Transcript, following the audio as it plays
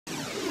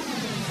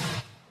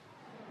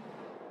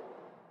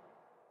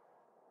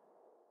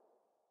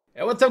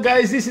Hey, what's up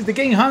guys, this is the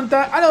Game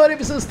Hunter, another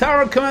episode of Star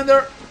Wars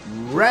Commander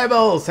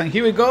Rebels, and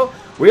here we go.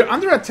 We're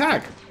under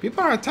attack.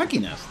 People are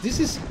attacking us.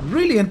 This is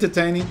really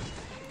entertaining.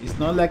 It's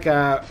not like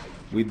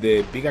with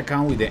the big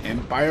account with the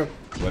Empire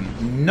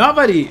when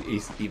nobody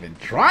is even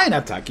trying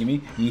attacking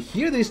me. And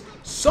here there's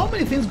so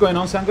many things going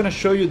on, so I'm gonna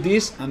show you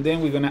this and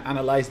then we're gonna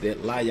analyze the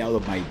layout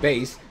of my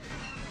base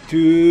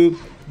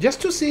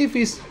just to see if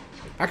it's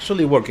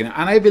actually working.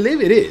 And I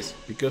believe it is,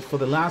 because for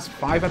the last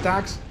 5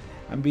 attacks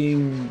I've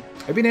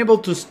been able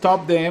to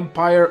stop the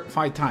Empire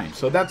 5 times,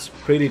 so that's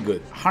pretty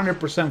good.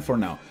 100% for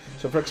now.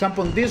 So for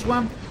example, in this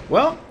one,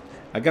 well,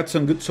 I got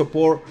some good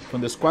support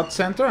from the squad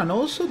center, and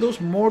also those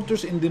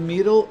mortars in the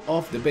middle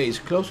of the base,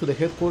 close to the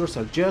headquarters,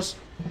 are just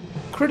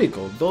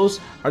critical. Those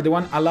are the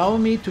ones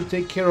allowing me to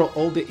take care of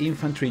all the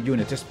infantry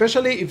units,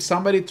 especially if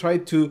somebody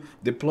tried to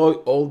deploy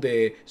all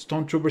the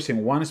stormtroopers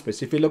in one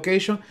specific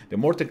location. The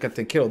mortar can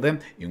take care of them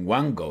in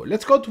one go.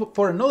 Let's go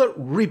for another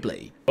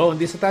replay. Oh, in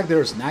this attack there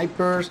are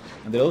snipers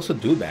and there are also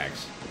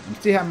do-bags. I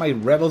still have my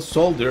rebel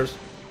soldiers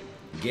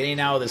getting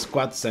out of the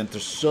squad center.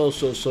 So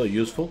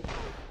useful.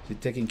 So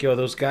taking care of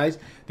those guys.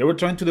 They were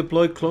trying to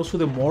deploy close to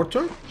the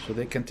mortar so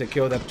they can take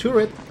care of that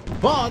turret,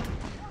 but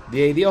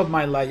the idea of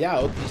my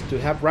layout is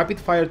to have rapid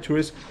fire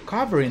turrets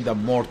covering the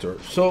mortar.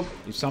 So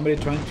if somebody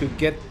trying to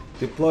get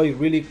deployed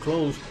really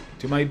close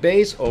to my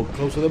base or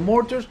close to the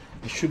mortars,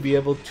 I should be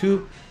able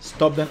to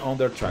stop them on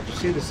their tracks.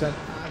 You see,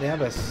 they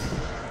have a...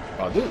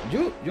 Oh,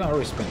 dude, you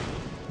already spent...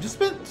 You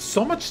spent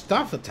so much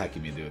stuff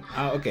attacking me, dude.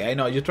 Okay, I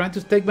know, you're trying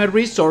to take my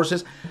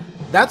resources.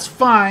 That's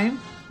fine.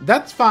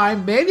 That's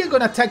fine. Maybe I'm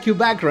gonna attack you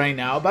back right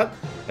now, but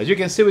as you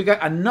can see, we got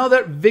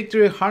another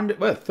victory.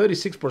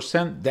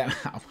 36%,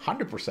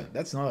 100%.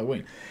 That's another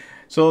win.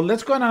 So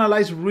let's go and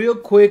analyze real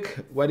quick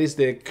what is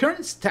the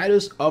current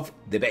status of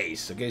the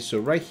base. Okay, so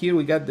right here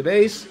we got the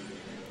base.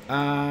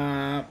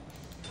 How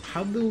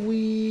do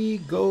we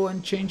go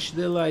and change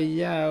the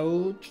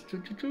layout?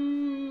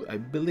 I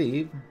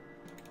believe,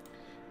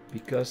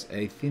 because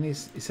I think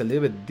it's a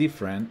little bit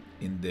different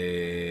in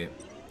the...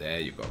 There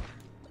you go.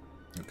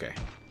 Okay.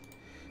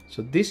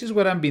 So this is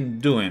what I've been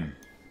doing.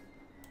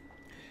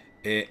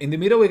 In the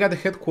middle we got the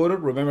headquarters.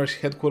 Remember, it's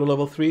headquarters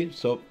level 3.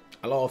 So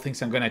a lot of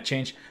things I'm gonna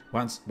change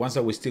once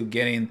that we're still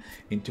getting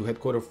into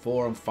headquarters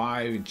 4 and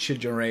 5, and shield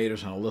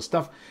generators and all this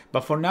stuff.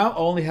 But for now, I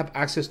only have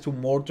access to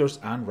mortars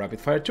and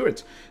rapid fire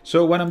turrets.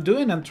 So what I'm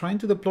doing, I'm trying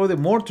to deploy the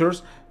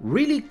mortars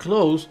really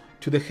close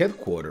to the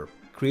headquarters,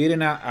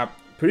 creating a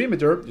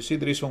perimeter. You see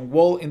there is one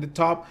wall in the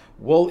top,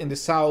 wall in the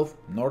south,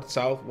 north,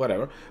 south,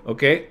 whatever.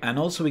 Okay, and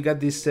also we got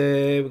this.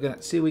 We're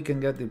gonna see we can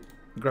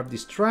grab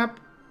this trap.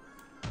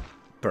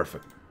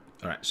 Perfect.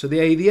 All right. So the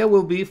idea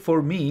will be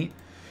for me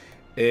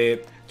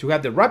to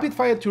have the rapid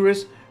fire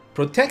turrets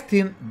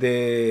protecting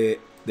the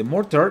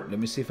mortar. Let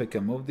me see if I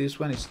can move this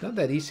one. It's not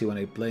that easy when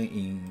I play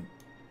in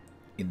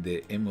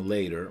the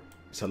emulator.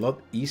 It's a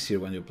lot easier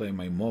when you play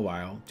my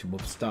mobile to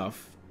move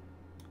stuff.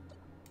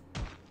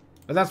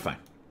 But that's fine.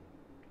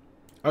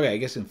 Okay, I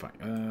guess I'm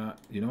fine.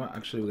 You know what?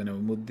 Actually, we're gonna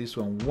move this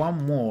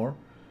one more.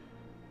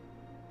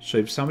 So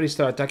if somebody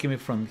starts attacking me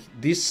from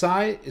this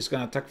side, it's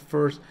gonna attack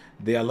first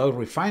the allowed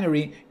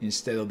refinery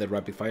instead of the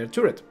rapid fire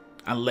turret,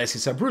 unless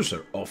it's a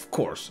bruiser, of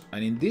course.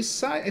 And in this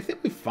side, I think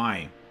we're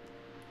fine.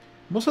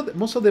 Most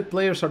of the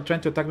players are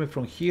trying to attack me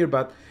from here,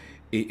 but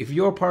if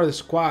you're part of the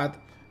squad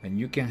and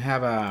you can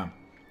have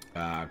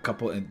a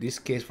couple, in this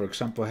case, for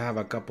example, have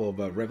a couple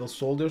of rebel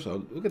soldiers.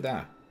 Oh, look at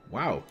that!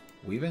 Wow,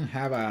 we even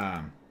have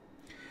a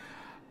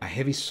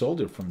heavy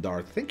soldier from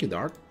Dart. Thank you,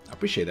 Dart. I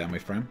appreciate that, my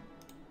friend.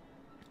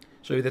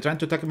 So if they're trying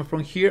to attack me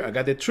from here, I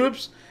got the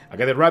troops, I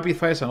got the rapid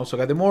fires, and also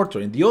got the mortar.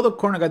 In the other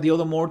corner, I got the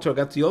other mortar, I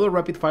got the other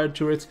rapid fire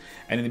turrets,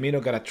 and in the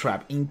middle, I got a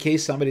trap in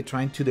case somebody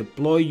trying to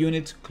deploy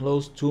units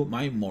close to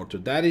my mortar.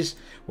 That is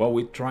what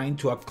we're trying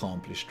to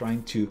accomplish,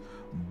 trying to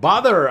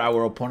bother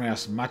our opponent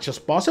as much as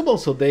possible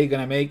so they're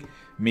gonna make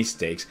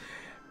mistakes.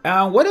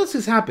 What else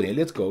is happening?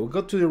 Let's go. We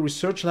go to the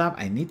research lab.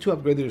 I need to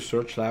upgrade the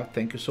research lab.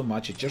 Thank you so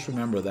much. Just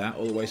remember that.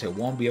 Otherwise, I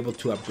won't be able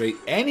to upgrade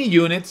any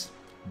units.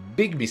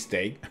 Big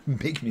mistake.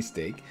 Big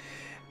mistake.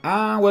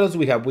 What else do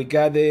we have? We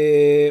got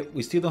the...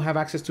 We still don't have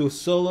access to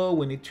solo.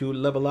 We need to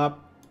level up.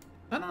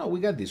 No,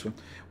 we got this one.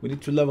 We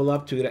need to level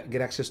up to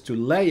get access to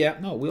Leia.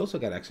 No, we also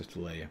got access to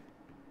Leia.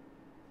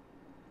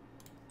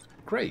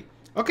 Great.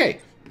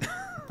 Okay.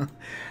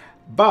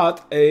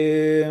 But...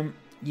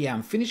 yeah,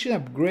 I'm finishing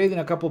upgrading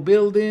a couple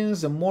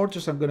buildings. The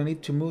mortars I'm gonna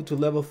need to move to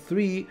level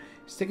 3.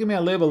 It's taking me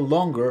a level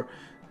longer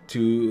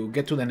to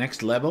get to the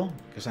next level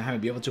because I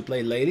haven't been able to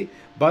play lately.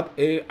 But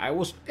I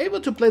was able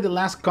to play the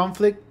last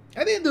conflict.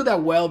 I didn't do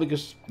that well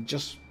because I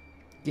just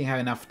didn't have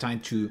enough time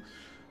to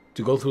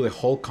go through the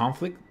whole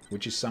conflict,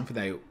 which is something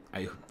that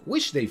I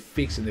wish they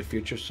fix in the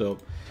future. So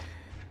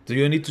do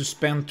you need to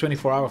spend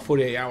 24 hours,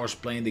 48 hours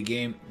playing the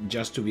game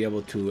just to be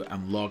able to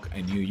unlock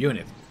a new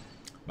unit?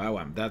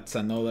 Wow, that's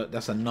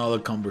another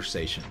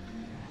conversation.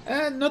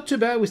 Not too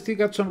bad. We still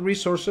got some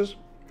resources.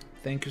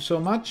 Thank you so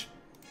much.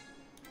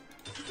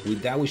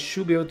 With that, we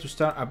should be able to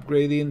start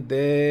upgrading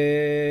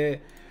the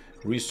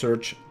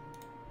research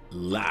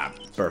lab.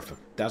 Perfect.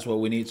 That's what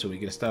we need so we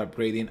can start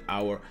upgrading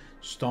our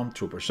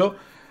stormtroopers. So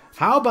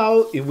how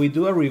about if we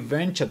do a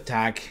revenge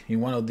attack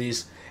in one of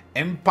these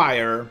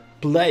Empire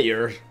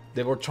players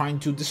that were trying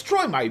to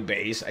destroy my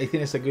base? I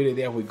think it's a good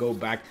idea if we go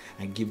back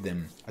and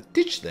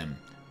teach them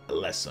a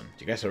lesson.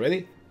 You guys are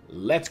ready?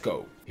 Let's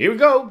go. Here we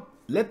go.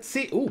 Let's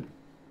see. Ooh.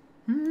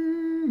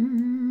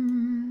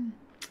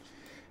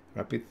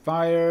 Rapid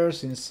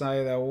fires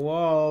inside the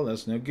wall.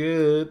 That's no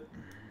good.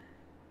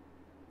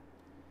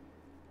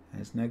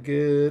 That's not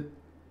good.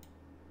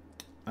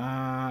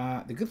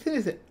 The good thing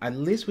is that at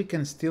least we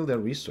can steal their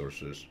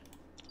resources.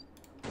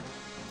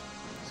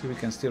 See, we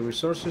can steal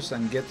resources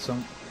and get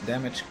some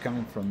damage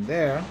coming from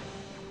there.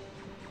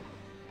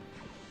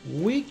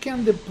 We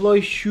can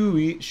deploy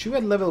Shui. Shui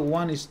at level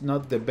 1 is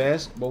not the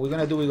best. What we're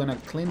gonna do, we're gonna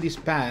clean this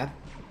path.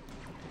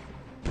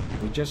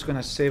 We're just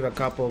gonna save a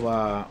couple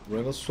of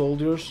rebel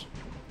soldiers.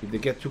 If they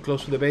get too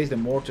close to the base, the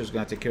mortar is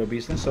gonna take care of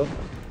business. So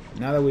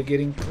now that we're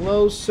getting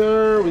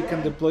closer, we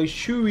can deploy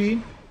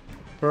Shui.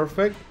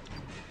 Perfect.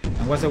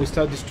 And once we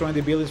start destroying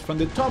the buildings from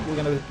the top, we're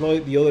gonna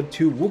deploy the other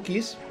 2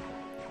 Wookiees.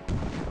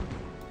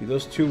 With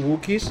those 2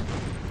 Wookiees,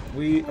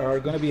 we are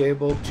gonna be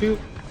able to,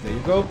 there you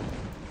go,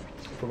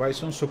 provide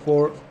some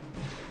support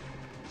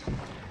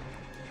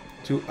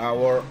to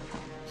our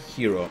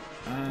hero.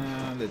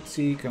 Let's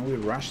see, can we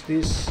rush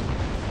this?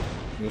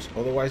 Because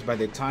otherwise, by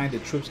the time the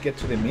troops get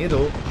to the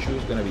middle,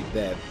 Shui's gonna be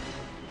dead.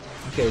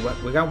 Okay, well,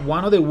 we got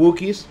one of the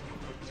Wookiees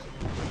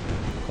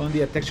on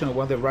the attention of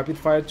one of the rapid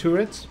fire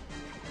turrets.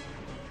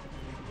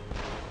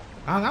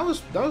 That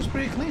was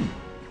pretty clean.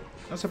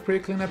 That's a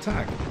pretty clean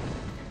attack.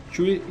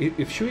 Shui,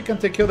 if Shui can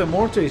take care of the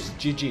mortar, it's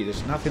GG.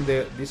 There's nothing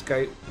there this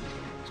guy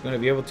is going to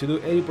be able to do.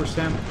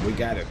 80%, we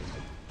got it.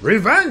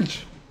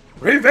 Revenge!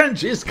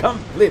 Revenge is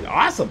complete.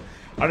 Awesome.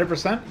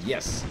 100%,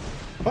 yes.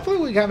 Hopefully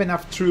we have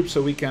enough troops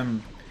so we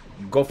can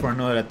go for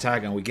another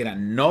attack and we get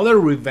another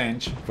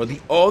revenge for the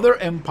other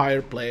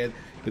Empire player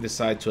who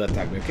decide to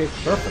attack me. Okay,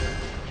 perfect.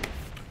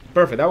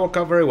 Perfect, that worked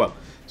out very well.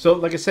 So,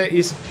 like I said,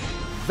 it's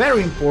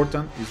very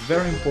important. It's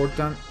very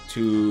important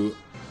to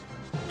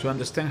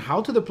understand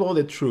how to deploy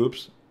the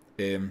troops.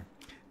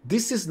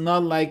 This is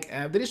not like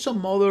there is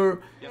some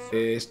other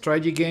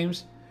strategy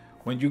games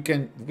when you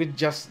can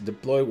just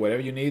deploy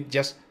whatever you need,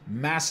 just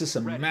masses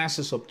and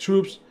masses of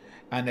troops,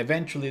 and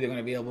eventually they're going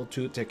to be able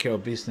to take care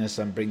of business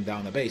and bring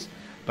down the base.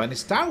 But in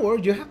Star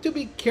Wars, you have to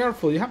be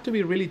careful. You have to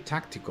be really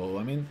tactical.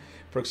 I mean,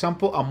 for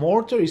example, a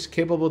mortar is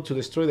capable to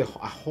destroy a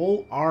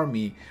whole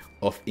army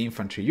of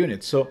infantry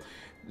units. So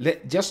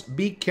just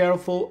be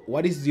careful.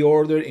 What is the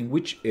order in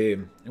which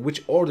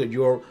order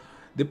you're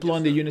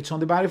deploying the units on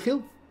the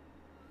battlefield,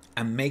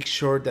 and make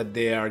sure that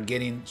they are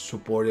getting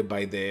supported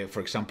by the,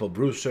 for example,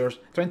 bruisers.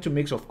 Trying to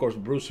mix, of course,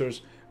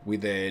 bruisers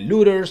with the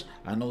looters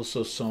and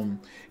also some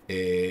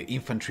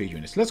infantry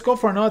units. Let's go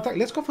for another attack.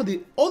 Let's go for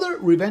the other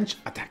revenge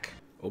attack.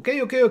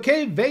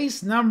 Okay.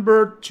 Base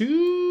number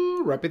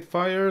 2. Rapid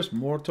fires.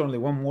 Mortar, only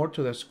 1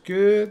 mortar. That's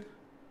good.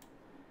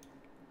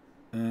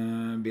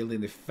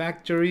 Building the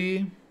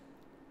factory.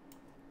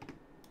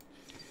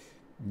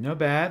 Not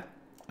bad.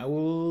 I would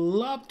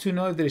love to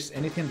know if there's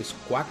anything in the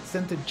squad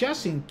center,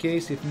 just in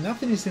case. If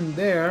nothing is in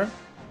there,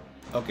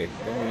 okay,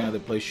 then we're gonna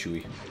deploy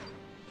Shui.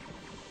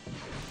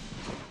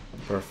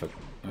 Perfect.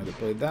 I'm gonna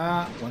deploy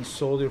that. 1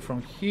 soldier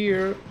from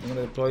here. I'm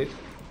gonna deploy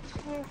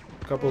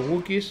a couple of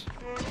Wookiees.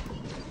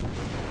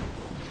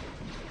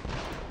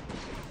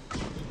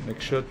 Make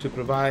sure to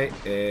provide,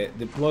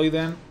 deploy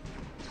them.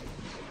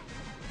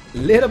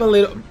 Little by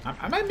little.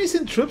 Am I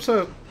missing troops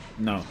or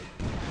no?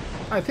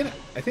 I think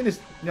it's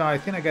no. I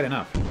think I got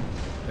enough.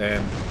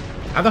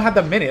 I don't have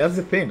that many. That's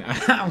the thing.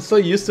 I'm so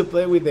used to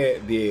play with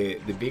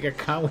the big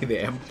account with the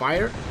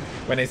Empire.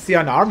 When I see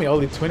an army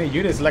only 20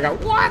 units, like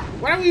what?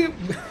 What are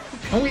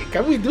we?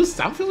 Can we do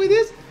something with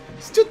this?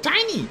 It's too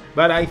tiny.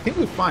 But I think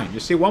we're fine. You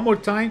see, one more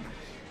time,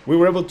 we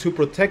were able to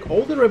protect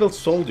all the rebel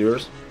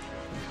soldiers.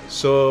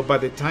 So by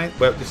the time,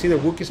 well, you see, the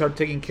Wookiees are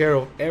taking care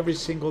of every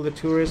single of the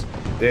tourists.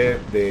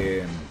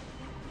 The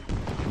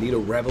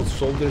little rebel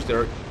soldiers,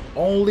 they're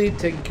only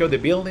taking care of the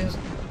buildings.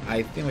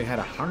 I think we had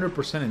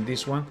 100% in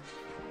this one,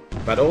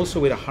 but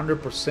also with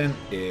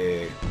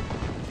 100%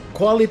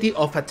 quality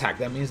of attack.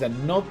 That means that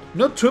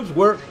no troops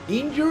were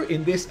injured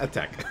in this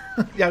attack.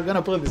 Yeah, I'm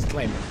gonna put a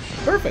disclaimer.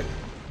 Perfect.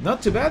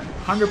 Not too bad.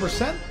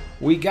 100%.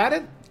 We got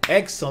it.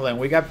 Excellent.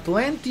 We got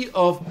plenty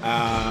of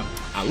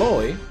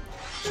alloy,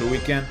 so we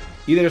can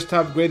either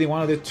start upgrading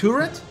one of the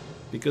turrets,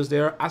 because they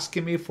are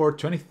asking me for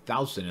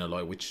 20,000 in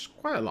alloy, which is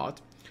quite a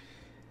lot.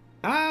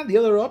 And the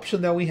other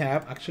option that we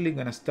have, actually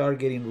gonna start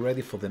getting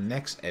ready for the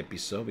next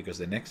episode, because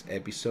the next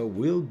episode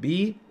will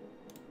be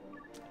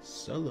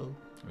solo.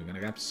 We're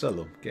gonna have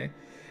solo, okay?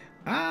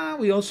 And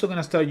we also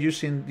gonna start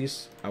using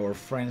this, our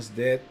friends,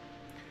 the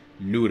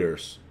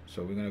looters.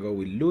 So we're gonna go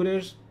with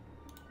looters.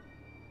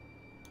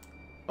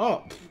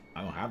 Oh,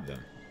 I don't have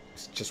them.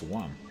 It's just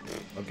 1.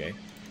 Okay,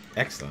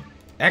 excellent,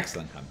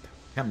 excellent, Hunter.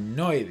 I have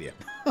no idea.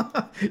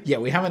 Yeah,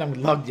 we haven't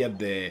unlocked yet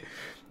the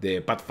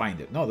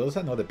Pathfinder. No, those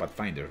are not the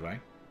Pathfinders,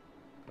 right?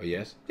 Oh,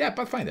 yes. Yeah,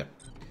 Pathfinder.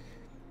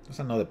 That's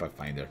another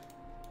Pathfinder.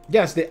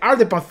 Yes, they are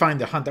the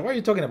Pathfinder Hunter. What are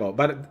you talking about?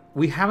 But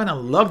we haven't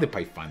unlocked the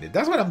Pathfinder.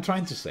 That's what I'm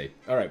trying to say.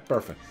 All right,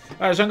 perfect.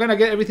 All right, so I'm going to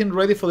get everything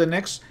ready for the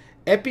next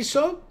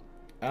episode.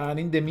 And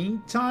in the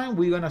meantime,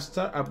 we're going to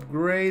start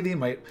upgrading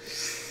my...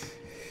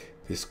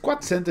 The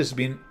squad center has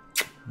been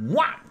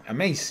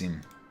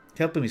amazing.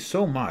 Helping me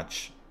so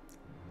much.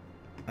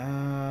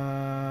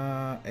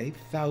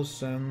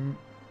 8,000.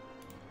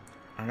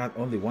 I got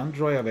only one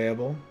droid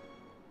available.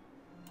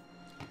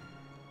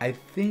 I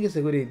think it's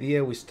a good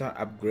idea we start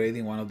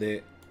upgrading one of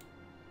the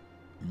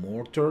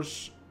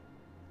mortars.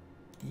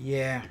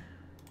 Yeah.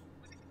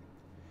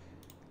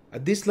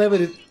 At this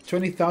level,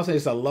 20,000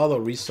 is a lot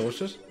of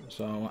resources,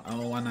 so I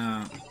don't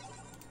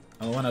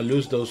wanna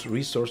lose those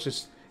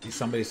resources if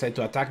somebody decides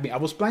to attack me. I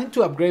was planning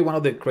to upgrade one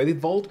of the credit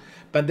vault,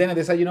 but then I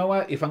decided, you know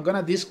what? If I'm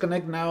gonna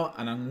disconnect now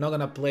and I'm not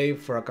gonna play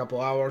for a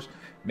couple hours,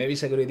 maybe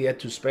it's a good idea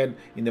to spend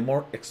in the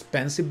more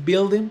expensive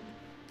building.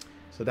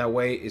 So that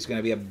way, it's going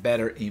to be a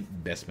better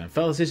investment.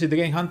 Fellas, this is the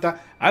Game Hunter.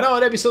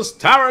 Another episode,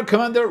 Tower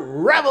Commander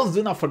Rebels.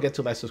 Do not forget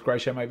to like, subscribe,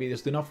 share my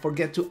videos. Do not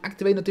forget to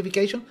activate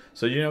notification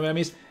so you never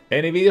miss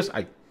any videos.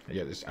 I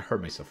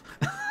heard myself.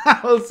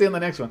 I'll see you in the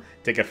next one.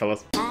 Take care,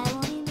 fellas.